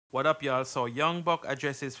What up, y'all? So, Young Buck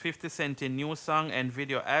addresses 50 Cent in new song and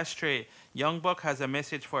video Ashtray. Young Buck has a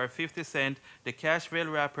message for 50 Cent. The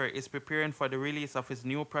Cashville rapper is preparing for the release of his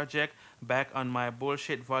new project, Back on My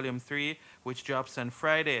Bullshit Volume 3, which drops on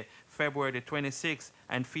Friday, February the 26th,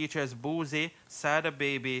 and features Boozy, Sada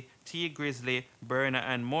Baby, T Grizzly, Burner,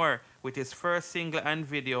 and more. With his first single and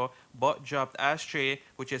video, Buck dropped Ashtray,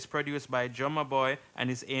 which is produced by Drummer Boy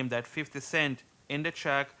and is aimed at 50 Cent. In the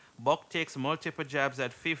track, Buck takes multiple jabs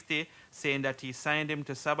at 50, saying that he signed him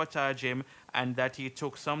to sabotage him and that he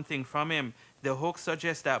took something from him. The hook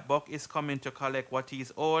suggests that Buck is coming to collect what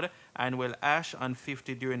he's owed and will ash on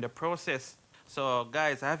 50 during the process. So,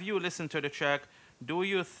 guys, have you listened to the track? Do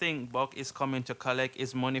you think Buck is coming to collect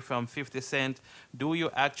his money from 50 Cent? Do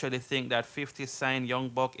you actually think that 50 signed Young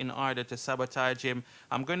Buck in order to sabotage him?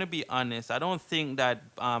 I'm going to be honest. I don't think that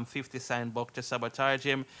 50 signed Buck to sabotage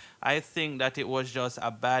him. I think that it was just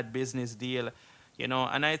a bad business deal,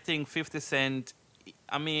 and I think 50 Cent.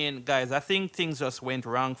 I mean, guys, I think things just went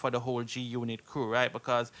wrong for the whole G Unit crew, right?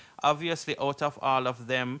 Because obviously, out of all of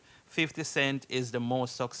them, 50 Cent is the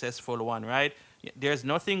most successful one, right? There's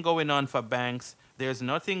nothing going on for Banks. There's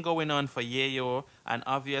nothing going on for Yayo, and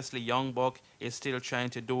obviously Young Buck is still trying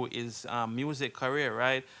to do his music career,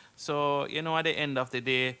 right? So, at the end of the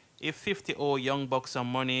day, if 50 owe Young Buck some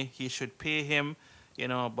money, he should pay him,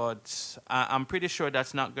 but I'm pretty sure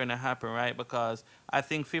that's not going to happen, right? Because I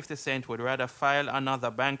think 50 Cent would rather file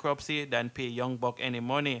another bankruptcy than pay Young Buck any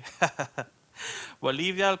money. Well,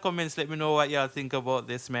 leave y'all comments. Let me know what y'all think about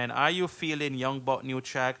this, man. Are you feeling Young Buck new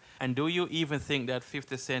track? And do you even think that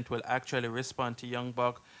 50 Cent will actually respond to Young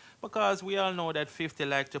Buck? Because we all know that 50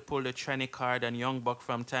 like to pull the tranny card on Young Buck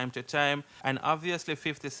from time to time. And obviously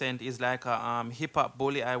 50 Cent is like a hip-hop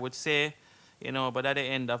bully, I would say. But at the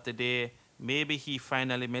end of the day, maybe he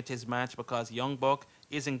finally met his match because Young Buck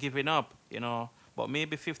isn't giving up. But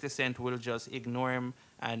maybe 50 Cent will just ignore him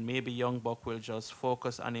and maybe Young Buck will just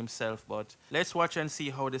focus on himself. But let's watch and see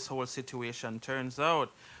how this whole situation turns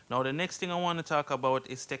out. Now, the next thing I want to talk about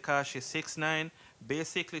is Tekashi 6ix9ine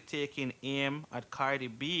basically taking aim at Cardi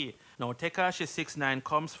B. Now, Tekashi 6ix9ine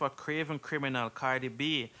comes for craven criminal Cardi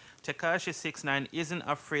B. Tekashi 6ix9ine isn't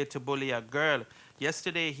afraid to bully a girl.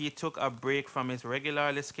 Yesterday, he took a break from his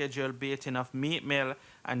regularly scheduled baiting of Meat Mill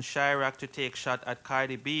and Chirac to take shot at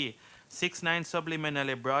Cardi B. 6ix9ine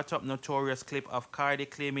subliminally brought up notorious clip of Cardi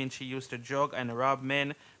claiming she used to drug and rob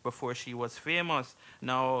men before she was famous.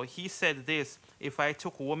 Now, he said this: if I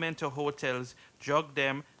took women to hotels, drugged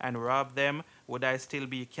them, and robbed them, would I still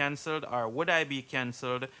be cancelled or would I be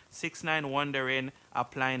cancelled? 6ix9ine wondering,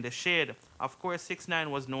 applying the shade. Of course, 6ix9ine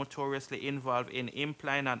was notoriously involved in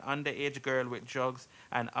implying an underage girl with drugs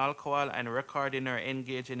and alcohol and recording her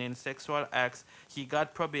engaging in sexual acts. He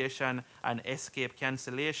got probation and escaped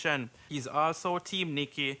cancellation. He's also Team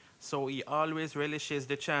Nicki, so he always relishes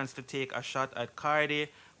the chance to take a shot at Cardi,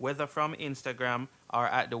 whether from Instagram or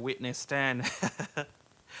at the witness stand.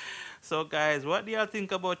 So, guys, what do y'all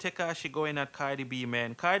think about Tekashi going at Cardi B,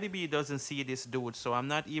 man? Cardi B doesn't see this dude, so I'm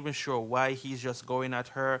not even sure why he's just going at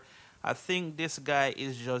her. I think this guy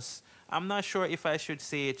is just, I'm not sure if I should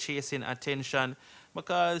say chasing attention,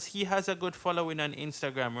 because he has a good following on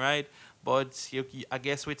Instagram, right? But I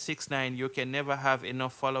guess with 6ix9ine, you can never have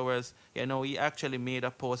enough followers. He actually made a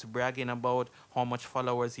post bragging about how much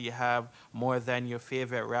followers he have, more than your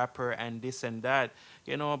favorite rapper and this and that.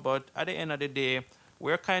 But at the end of the day,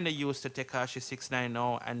 we're kind of used to Tekashi 6ix9ine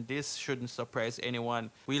now, and this shouldn't surprise anyone.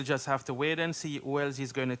 We'll just have to wait and see who else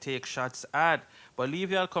he's going to take shots at. But leave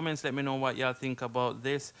y'all comments, let me know what y'all think about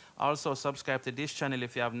this. Also, subscribe to this channel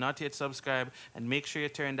if you have not yet subscribed, and make sure you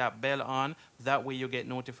turn that bell on. That way you get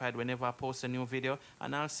notified whenever I post a new video.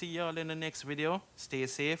 And I'll see y'all in the next video. Stay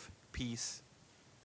safe. Peace.